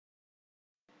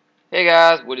Hey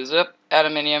guys, what is up?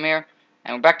 Adaminium here,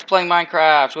 and we're back to playing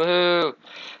Minecraft. Woohoo!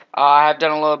 I've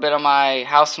done a little bit on my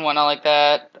house and whatnot like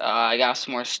that. I got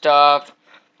some more stuff.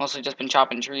 Mostly just been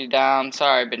chopping trees down.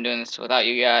 Sorry I've been doing this without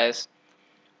you guys,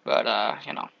 but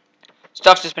you know,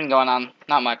 stuff's just been going on.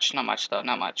 Not much though,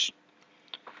 not much.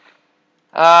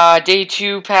 Day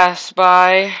 2 passed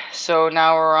by, so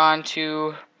now we're on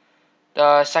to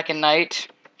the second night.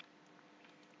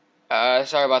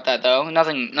 Sorry about that though.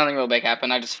 Nothing real big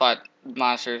happened. I just fought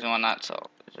monsters and whatnot, so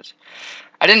it's just.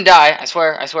 I didn't die. I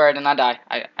swear I did not die.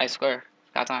 I swear.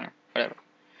 God's honor. Whatever.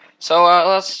 So,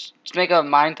 let's make a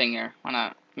mine thing here. Why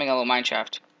not? Make a little mine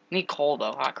shaft. Need coal,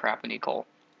 though. Ah, crap. We need coal.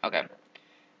 Okay.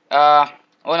 Well,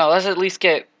 no, let's at least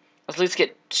get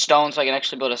stone so I can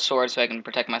actually build a sword so I can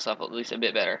protect myself at least a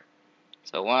bit better.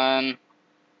 So, 1,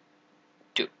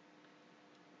 2.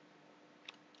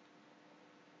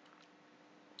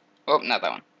 Oh, not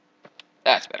that one.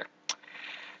 That's better.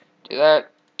 Do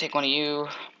that. Take one of you.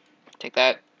 Take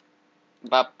that.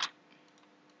 Bop.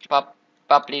 Bop.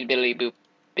 Bop. Billy billy boop.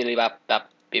 Billy bop. Bop.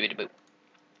 Bibbidi boop.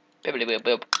 Bibbidi boop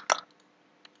boop.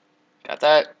 Got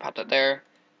that. Pop that there.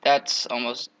 That's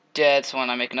almost dead, so why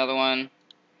not make another one?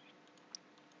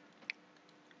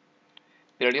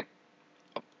 There we go.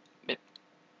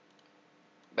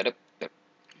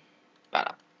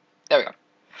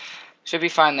 Should be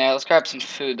fine there. Let's grab some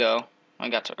food though. I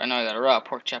know I got a raw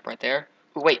pork chop right there.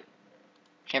 Ooh, wait.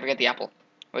 Can't forget the apple.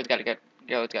 Always gotta grab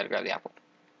the apple.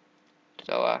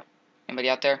 So, anybody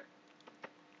out there?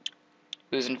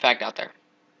 Who's in fact out there?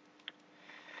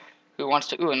 Who wants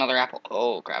to? Ooh, another apple.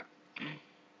 Oh, crap.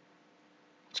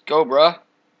 Let's go, bruh.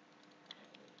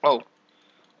 Oh.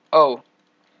 Oh.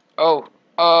 Oh.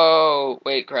 Oh.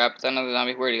 Wait, crap. Is that another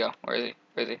zombie? Where'd he go? Where is he?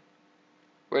 Where is he?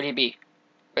 Where'd he be?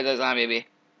 Where'd that zombie be?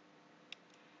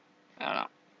 I don't know.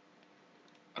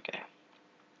 Okay.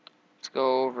 Let's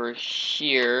go over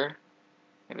here.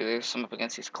 Maybe there's some up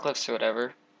against these cliffs or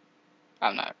whatever.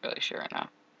 I'm not really sure right now.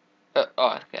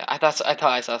 Oh, okay. I thought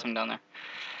I saw some down there.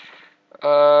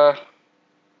 Oh,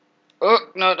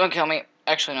 no, don't kill me.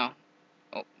 Actually, no.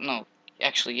 Oh, no.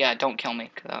 Actually, yeah, don't kill me.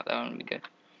 Cause that would be good.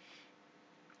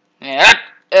 Yeah.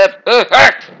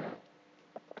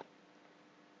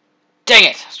 Dang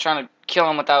it! I was trying to kill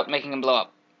him without making him blow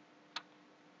up.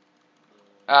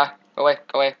 Go away,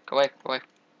 go away, go away, go away.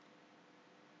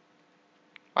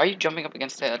 Why are you jumping up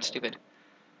against it? That's stupid.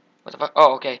 What the fuck?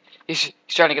 Oh, okay. He's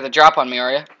trying to get the drop on me,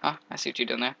 are you? Huh? I see what you're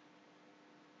doing there.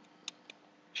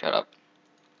 Shut up.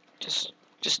 Just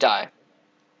die.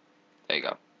 There you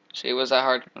go. See, was that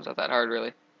hard? Was that hard,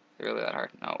 really? Really that hard?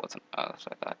 No, it wasn't. Oh, that's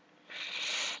what I thought.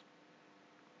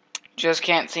 Just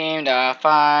can't seem to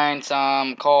find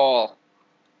some coal.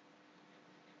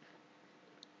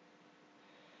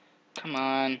 Come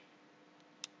on.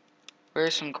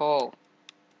 Where's some coal?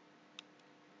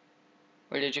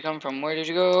 Where did you come from? Where did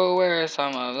you go? Where is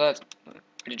some of that? Where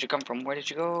did you come from? Where did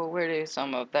you go? Where is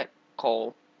some of that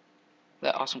coal?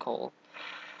 That awesome coal.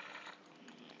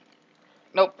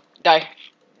 Nope. Die.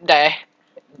 Die.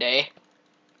 Die.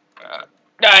 Die.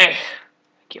 I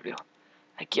kill you.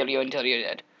 I kill you until you're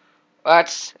dead.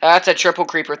 That's a triple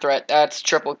creeper threat. That's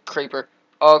triple creeper.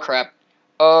 Oh crap.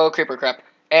 Oh creeper crap.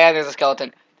 And there's a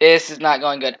skeleton. This is not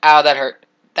going good. Ow, that hurt.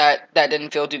 That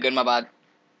didn't feel too good, my bad.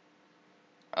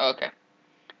 Okay.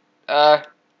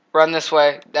 Run this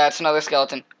way. That's another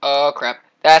skeleton. Oh crap.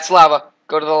 That's lava.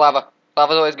 Go to the lava.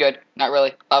 Lava's always good. Not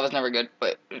really. Lava's never good,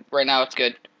 but right now it's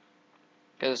good.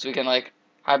 Because we can, like,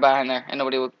 hide behind there and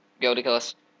nobody will be able to kill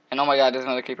us. And oh my god, there's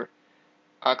another creeper.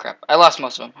 Oh crap. I lost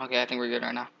most of them. Okay, I think we're good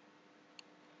right now.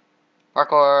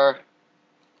 Parkour.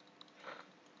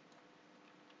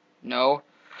 No.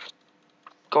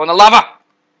 Go in the lava!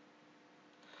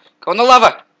 Go in the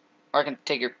lava! Or I can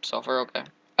take your sulfur. Okay.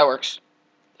 That works.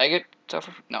 Did I get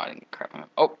sulfur? No, I didn't get crap.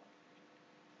 Oh.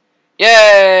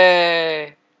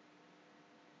 Yay!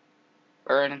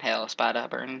 Burn in hell, Spada.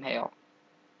 Burn in hell.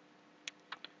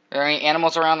 Are there any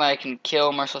animals around that I can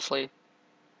kill mercilessly?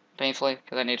 Painfully?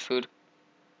 Because I need food.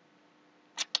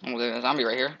 Oh, there's a zombie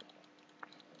right here.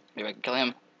 Maybe I can kill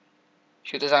him.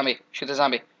 Shoot the zombie. Shoot the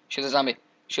zombie. Shoot the zombie.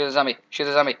 Shoot the zombie. Shoot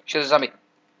the zombie. Shoot the zombie.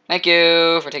 Thank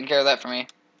you for taking care of that for me.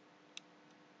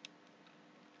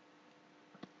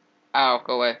 Ow,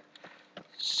 go away.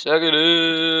 Suck it.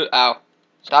 Ow.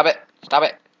 Stop it. Stop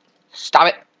it. Stop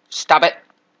it. Stop it.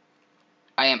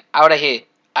 I am out of here.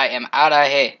 I am out of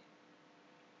here.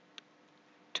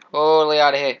 Totally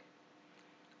out of here.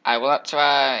 I will not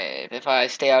survive if I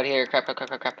stay out here. Crap, crap, crap,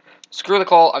 crap, crap. Screw the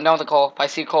coal. I'm done with the coal. If I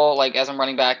see coal, like, as I'm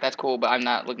running back, that's cool, but I'm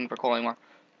not looking for coal anymore.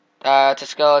 That's a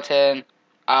skeleton.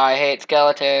 I hate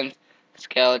skeletons.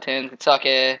 Skeletons can suck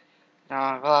it.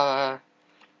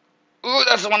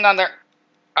 That's the one down there.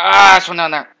 Ah, that's one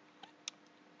down there.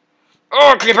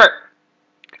 Oh, creeper.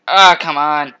 Ah, come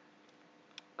on.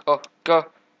 Go, go.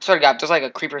 Swear to God, there's like a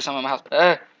creeper somewhere in my house.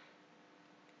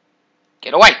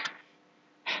 Get away.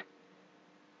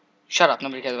 Shut up.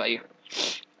 Nobody cares about you.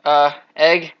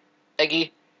 Egg.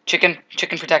 Eggy. Chicken.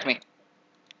 Chicken, protect me.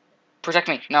 Protect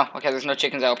me. No. Okay, there's no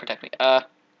chickens that will protect me. Can't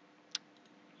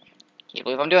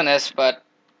believe I'm doing this, but...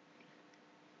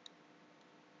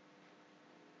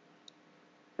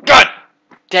 Good!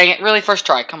 Dang it. Really? First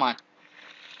try. Come on.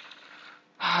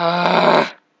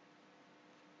 My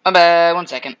bad. 1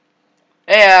 second.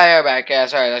 Yeah, you're back. Yeah,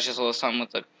 sorry. That's just a little something with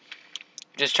the...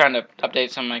 Just trying to update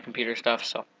some of my computer stuff,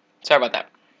 so... Sorry about that.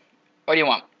 What do you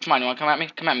want? Come on, you want to come at me?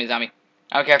 Come at me, zombie.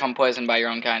 I don't care if I'm poisoned by your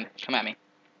own kind. Come at me.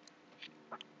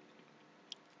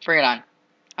 Bring it on.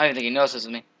 I don't even think he notices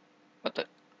me. What the...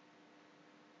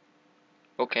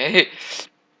 Okay.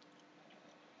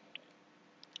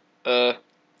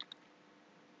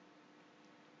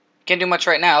 Can't do much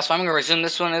right now, so I'm gonna resume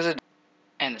this one as a...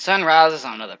 And the sun rises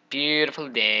on another beautiful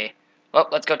day. Well,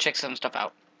 let's go check some stuff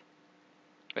out.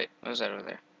 Wait, what is that over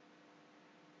there?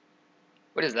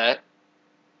 What is that?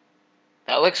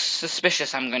 That looks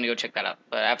suspicious. I'm gonna go check that out.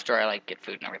 But after I, like, get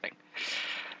food and everything.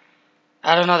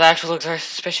 I don't know, that actually looks very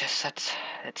suspicious.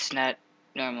 That's not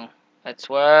normal. That's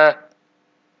what...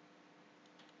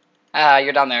 Ah,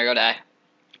 you're down there. Go die.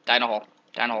 Die in a hole.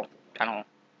 Die in a hole. Die in a hole.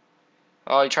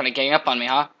 Oh, you're trying to gang up on me,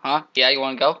 huh? Huh? Yeah, you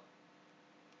wanna go? You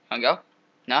wanna go?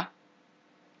 No?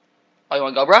 Oh, you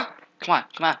wanna go, bruh? Come on.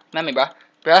 Come on. Come at me, bruh.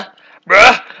 Bruh.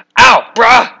 Bruh! Ow!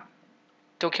 Bruh!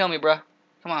 Don't kill me, bruh.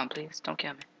 Come on, please. Don't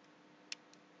kill me.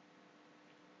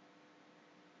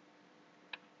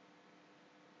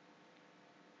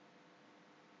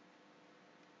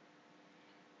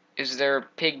 Is there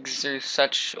pigs or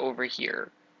such over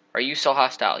here? Are you still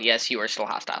hostile? Yes, you are still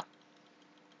hostile.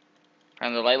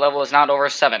 And the light level is not over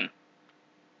 7. And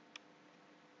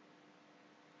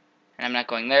I'm not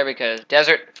going there because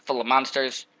desert, full of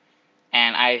monsters,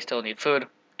 and I still need food,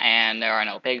 and there are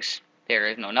no pigs. There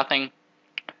is no nothing.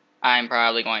 I'm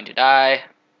probably going to die.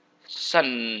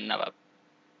 Son of a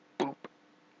boop.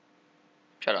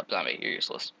 Shut up, zombie. You're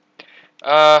useless.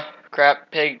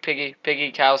 Crap. Pig, piggy,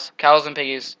 piggy, cows. Cows and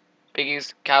piggies.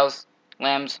 Piggies, cows,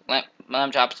 lambs,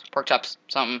 lamb chops, pork chops,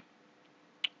 something.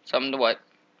 Something to what?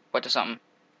 What to something?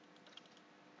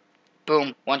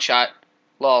 Boom. One shot.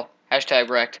 Lol. Hashtag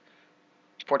wrecked.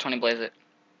 420 blaze it.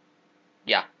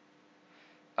 Yeah.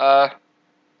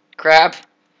 Crap.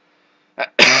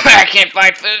 I can't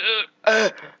find food.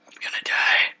 I'm gonna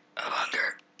die of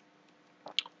hunger.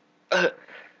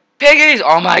 Piggies!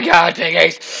 Oh my god,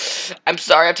 piggies! I'm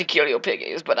sorry I have to kill you,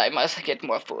 piggies, but I must get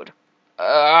more food.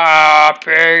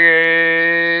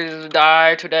 Piggies!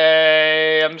 Die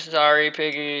today! I'm sorry,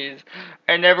 piggies.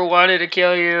 I never wanted to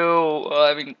kill you.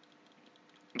 I mean,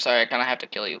 I'm sorry, I kinda have to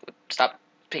kill you. Stop.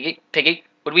 Piggy? Piggy?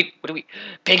 What do we...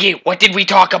 Piggy, what did we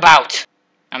talk about?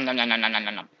 Nom nom nom nom nom nom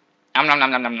nom nom. Nom nom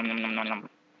nom nom nom nom nom nom nom nom.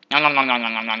 Nom nom nom nom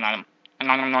nom nom nom nom. Nom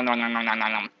nom nom nom nom nom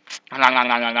nom nom. Nom nom nom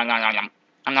nom nom nom nom nom.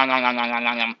 Nom nom nom nom nom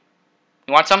nom nom.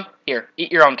 You want some? Here,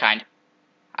 eat your own kind.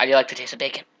 How do you like the taste of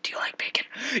bacon? Do you like bacon?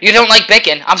 You don't like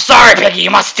bacon? I'm sorry, Piggy, you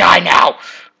must die now!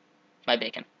 My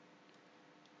bacon.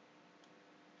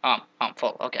 I'm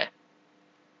full, okay.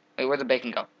 Wait, where'd the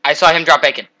bacon go? I saw him drop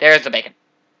bacon. There's the bacon.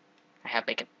 I have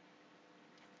bacon.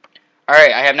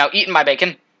 Alright, I have now eaten my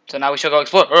bacon. So now we shall go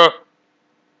explore.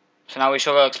 So now we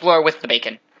shall go explore with the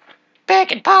bacon.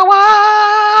 Bacon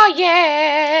power,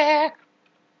 yeah!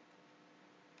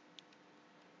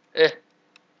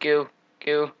 Go.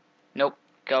 Nope,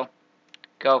 go.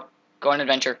 Go on an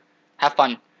adventure. Have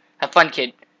fun. Have fun,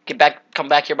 kid. Come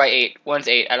back here by 8. When's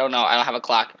 8? I don't know. I don't have a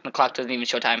clock. The clock doesn't even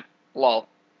show time. Lol.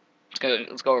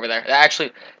 Let's go over there.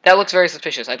 That looks very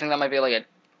suspicious. I think that might be like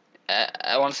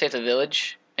I want to say it's a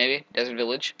village. Maybe. Desert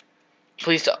village.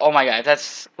 Please, oh my god,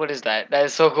 what is that? That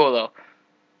is so cool, though.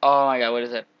 Oh my god, what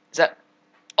is it? Is that,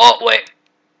 oh, wait.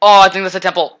 Oh, I think that's a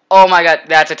temple. Oh my god,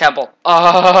 that's a temple.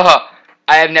 Oh,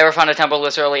 I have never found a temple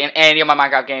this early in any of my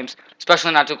Minecraft games.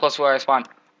 Especially not too close to where I spawn.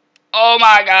 Oh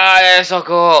my god, that is so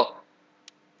cool.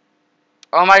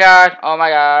 Oh my god, oh my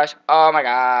gosh, oh my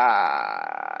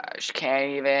gosh.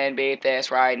 Can't even beat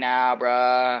this right now,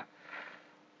 bruh.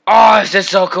 Oh, this is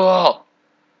so cool.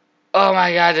 Oh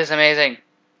my god, this is amazing.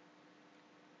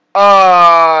 Oh,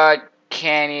 I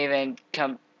can't even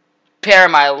compare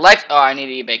my life. Oh, I need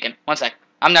to eat bacon. 1 sec.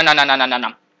 Nom nom nom nom nom nom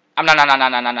nom. Nom nom nom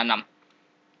nom nom nom nom nom.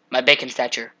 My bacon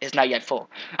stature is not yet full.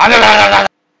 Nom nom nom nom nom.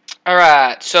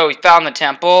 Alright, so we found the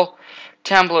temple.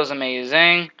 Temple is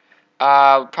amazing.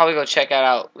 We'll probably go check it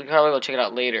out. We'll probably go check it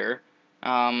out later.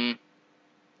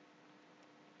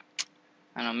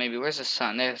 I don't know, maybe, where's the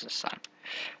sun? There's the sun.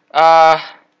 I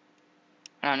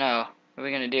don't know. What are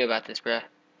we gonna do about this, bruh?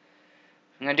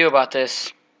 I'm gonna do about this.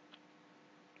 Is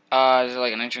there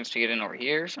like an entrance to get in over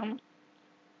here or something?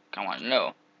 I want to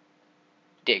know.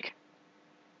 Dig.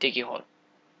 Diggy hole.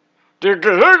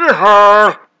 Diggy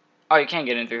hole! Oh, you can't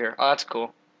get in through here. Oh, that's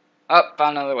cool. Oh,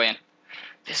 found another way in.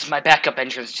 This is my backup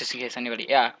entrance, just in case anybody.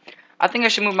 Yeah, I think I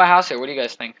should move my house here. What do you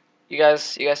guys think? You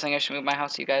guys think I should move my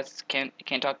house? You guys can't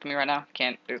talk to me right now.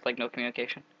 Can't. There's like no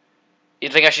communication. You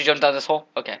think I should jump down this hole?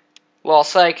 Okay. Well,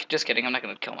 psych. Just kidding. I'm not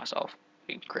gonna kill myself.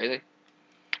 Are you crazy?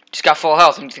 Just got full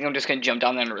health. And you think I'm just gonna jump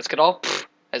down there and risk it all? Pfft,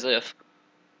 as if.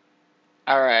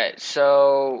 All right.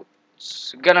 So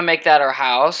gonna make that our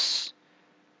house.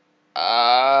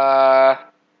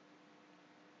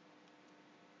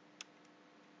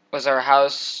 Was our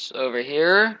house over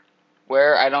here?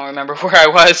 Where? I don't remember where I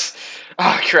was.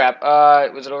 Oh, crap.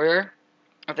 Was it over here?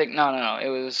 I think, no, it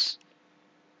was,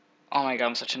 oh my god,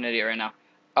 I'm such an idiot right now.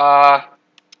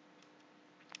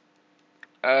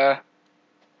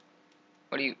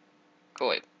 What do you, go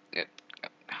away. Oh,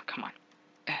 come on.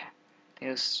 It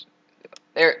was,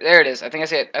 there it is. I think I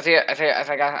see it. I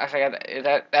got it.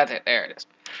 That's it. There it is.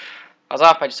 I was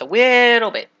off by just a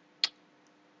little bit.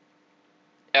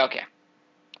 Okay.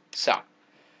 So,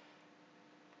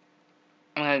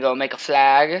 I'm gonna go make a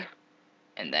flag,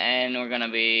 and then we're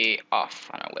gonna be off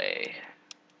on our way.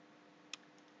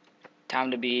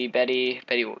 Time to be Betty,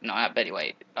 no, not Betty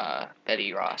White,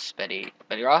 Betty Ross, Betty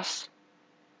Ross?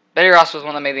 Betty Ross was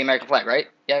one that made the American flag, right?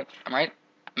 Yeah, I'm right?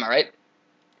 Am I right?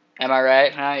 Am I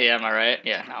right? Yeah, am I right?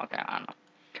 Yeah, no, okay, I don't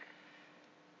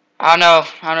know.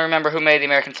 I don't remember who made the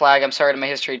American flag. I'm sorry to my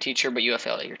history teacher, but you have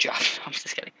failed at your job. I'm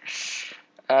just kidding.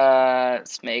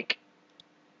 Let's make,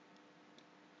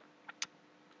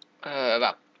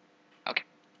 about, okay.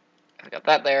 I got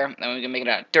that there. Then we can make it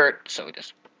out of dirt, so we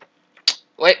just,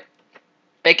 wait.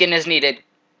 Bacon is needed.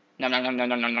 Nom nom nom nom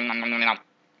nom nom nom nom nom nom.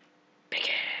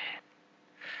 Bacon.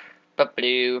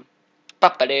 Ba-ba-doo.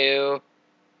 Ba-ba-doo.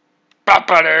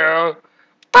 Ba-ba-doo.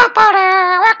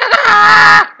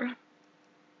 Ba-ba-doo.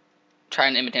 Try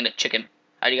and imitate a chicken.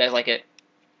 How do you guys like it?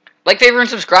 Like, favorite, and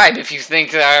subscribe if you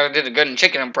think that I did a good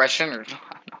chicken impression, or,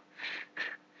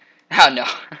 I don't know.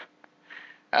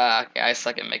 Okay, I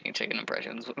suck at making chicken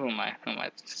impressions. Who am I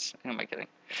kidding?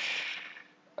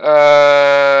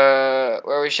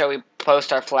 Where shall we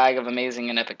post our flag of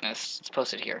amazing and epicness? Let's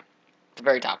post it here. At the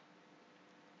very top.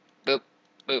 Boop.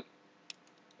 Boop.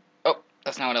 Oh,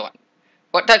 that's not what I want.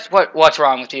 What's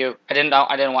wrong with you? I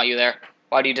didn't want you there.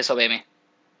 Why do you disobey me?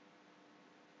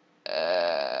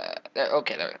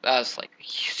 Okay, there. That was like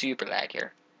super lag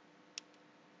here.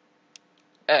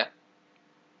 Yeah,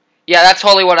 that's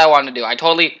totally what I wanted to do.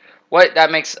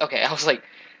 Okay, I was like,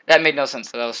 that made no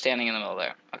sense that I was standing in the middle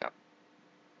there. Okay.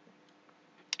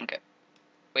 Okay.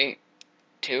 Wait.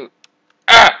 2.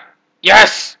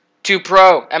 Yes! 2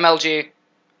 Pro, MLG,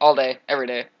 all day, every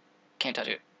day. Can't touch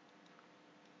it.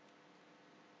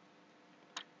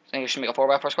 Think I should make a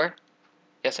 4x4 square?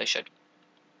 Yes, I should.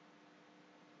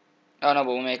 Oh no,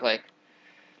 but we'll make like,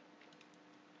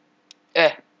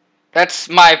 that's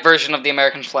my version of the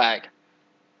American flag.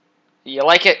 You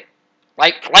like it?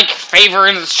 Like, favor,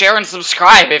 and share, and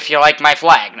subscribe if you like my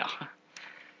flag. No.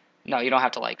 No, you don't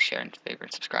have to like, share, and favor,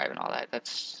 and subscribe, and all that.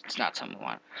 It's not something we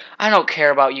want. I don't care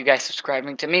about you guys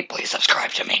subscribing to me. Please subscribe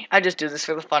to me. I just do this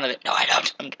for the fun of it. No, I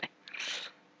don't. I'm kidding.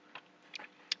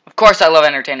 Of course I love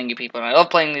entertaining you people, and I love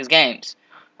playing these games.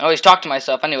 I always talk to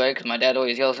myself anyway, because my dad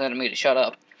always yells at me to shut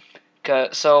up.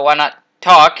 So why not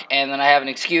talk, and then I have an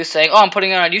excuse saying, oh, I'm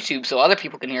putting it on YouTube so other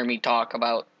people can hear me talk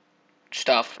about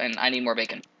stuff, and I need more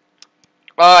bacon.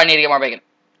 Oh, I need to get more bacon.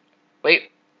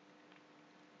 Wait.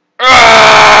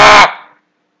 Ah!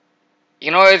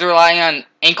 You know, I was relying on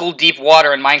ankle-deep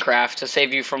water in Minecraft to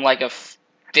save you from, like, a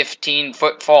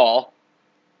 15-foot fall.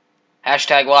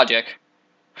 Hashtag logic.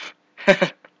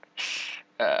 Hashtag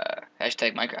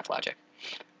Minecraft logic.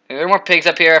 Are there more pigs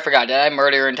up here? I forgot. Did I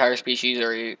murder your entire species?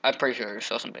 Or I'm pretty sure there's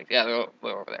still some pigs. Yeah,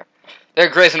 they're over there. They're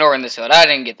grazing over in this field. I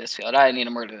didn't get this field. I need to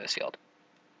murder this field.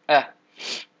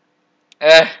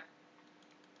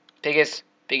 Piggies.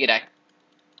 Piggy die.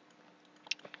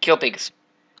 Kill pigs.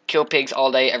 Kill pigs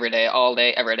all day, every day,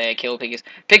 every day. Kill pigs.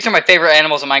 Pigs are my favorite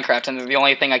animals in Minecraft, and they're the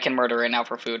only thing I can murder right now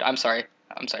for food. I'm sorry.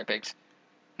 I'm sorry, pigs.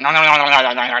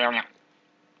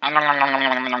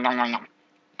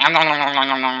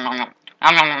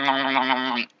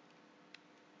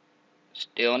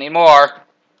 Still need more.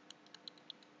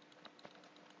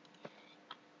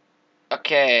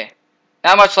 Okay.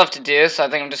 Not much left to do, so I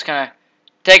think I'm just gonna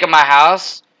take up my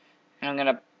house, and I'm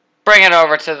gonna bring it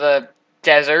over to the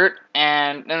desert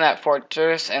and in that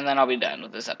fortress, and then I'll be done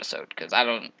with this episode because I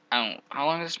don't. How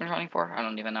long has this been running for? I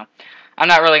don't even know. I'm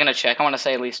not really gonna check. I want to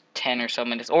say at least 10 or so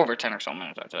minutes, over 10 or so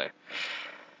minutes, I'd say.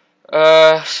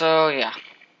 So yeah.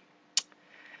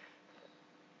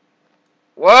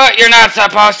 What? You're not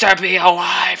supposed to be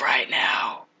alive right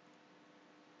now.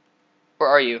 Where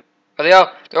are you? Are they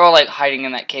all? They're all like hiding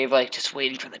in that cave, like just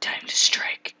waiting for the time to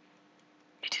strike.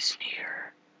 It is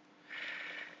near.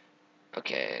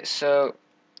 Okay, so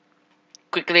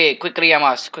quickly,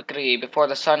 Amos, quickly before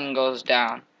the sun goes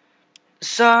down. The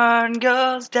sun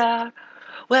goes down.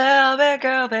 Well, big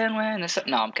girl, then when the sun.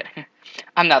 No, I'm kidding.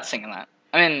 I'm not singing that.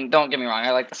 I mean, don't get me wrong.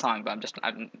 I like the song, but I'm just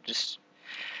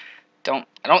don't.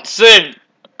 I don't sing.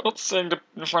 I don't sing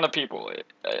in front of people.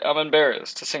 I'm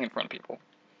embarrassed to sing in front of people.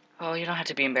 Oh, you don't have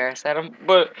to be embarrassed, Adam.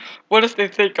 But what if they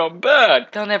think I'm bad?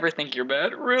 They'll never think you're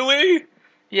bad. Really?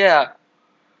 Yeah.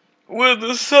 When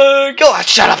the sun. Go on,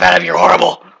 shut up, Adam. You're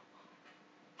horrible.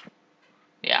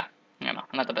 Yeah. You know,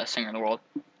 I'm not the best singer in the world.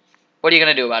 What are you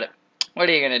gonna do about it? What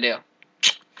are you gonna do?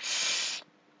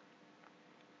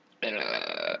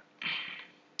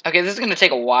 Okay, this is gonna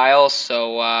take a while,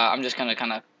 so I'm just gonna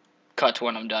kind of cut to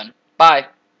when I'm done. Bye.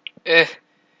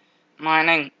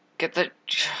 Mining. Get the.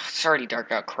 It's already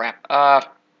dark out. Crap.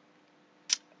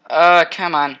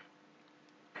 Come on.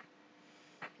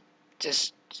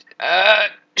 Just.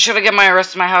 Should I get my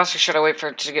rest of my house, or should I wait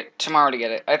for tomorrow to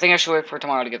get it? I think I should wait for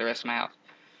tomorrow to get the rest of my house.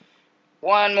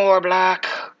 One more block.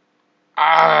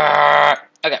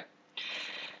 Okay.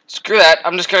 Screw that.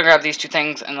 I'm just gonna grab these two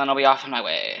things, and then I'll be off on my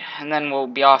way. And then we'll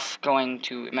be off going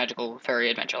to Magical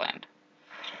Fairy Adventureland.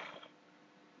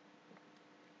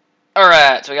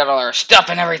 Alright, so we got all our stuff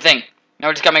and everything. Now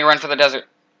we just gotta make a run for the desert.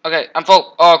 Okay, I'm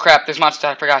full. Oh crap, there's monsters,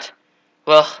 I forgot.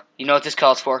 Well, you know what this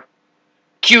calls for.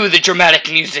 Cue the dramatic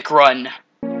music run.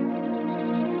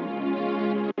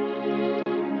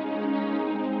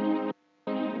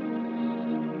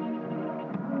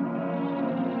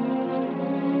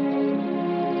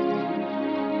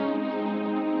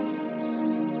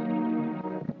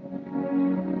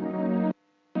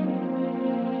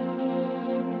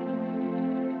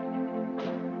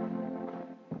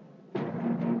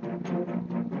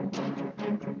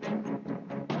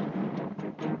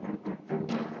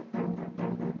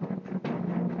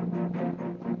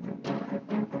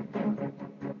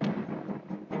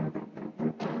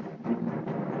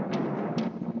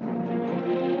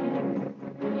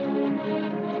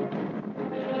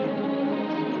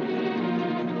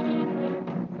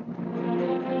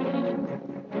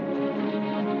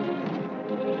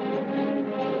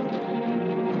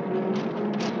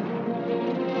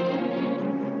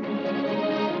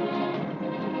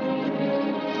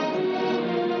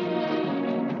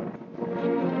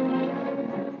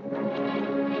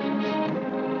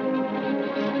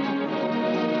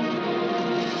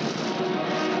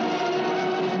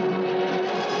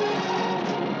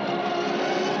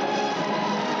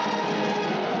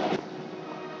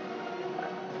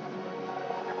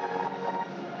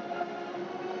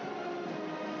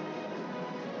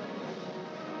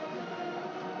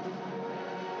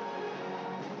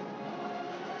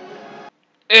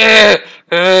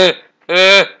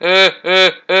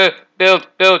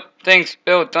 Build things,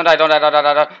 build. Don't die, don't die, don't die,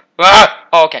 don't die. Ah!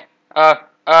 Oh, okay. What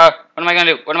am I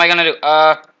gonna do? What am I gonna do?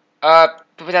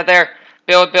 Put that there.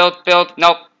 Build. Nope.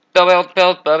 Build.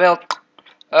 Build.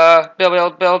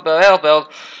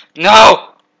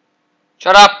 No!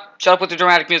 Shut up. Shut up with the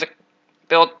dramatic music.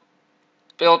 Build.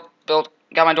 Got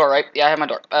my door, right? Yeah, I have my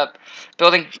door.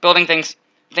 Building things.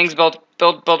 Things build.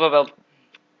 Build.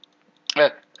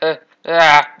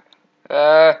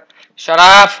 Shut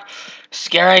up!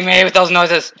 Scaring me with those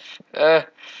noises.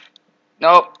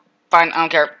 Nope. Fine, I don't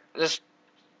care. This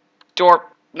door.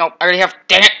 Nope, I already have.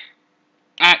 Dang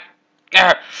it!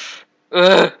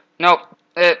 Nope.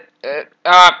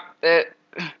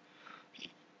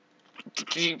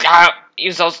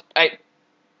 Use those. I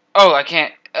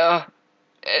can't.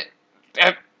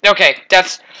 Okay,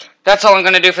 that's all I'm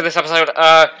gonna do for this episode.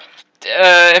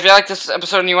 If you like this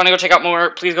episode and you want to go check out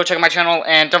more, please go check out my channel,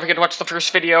 and don't forget to watch the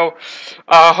first video.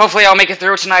 Hopefully I'll make it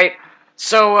through tonight.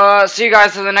 So, see you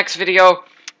guys in the next video.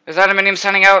 This is Adaminium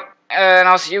signing out, and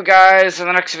I'll see you guys in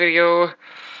the next video.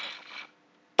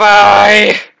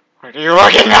 Bye! What are you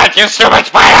looking at, you stupid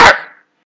spider?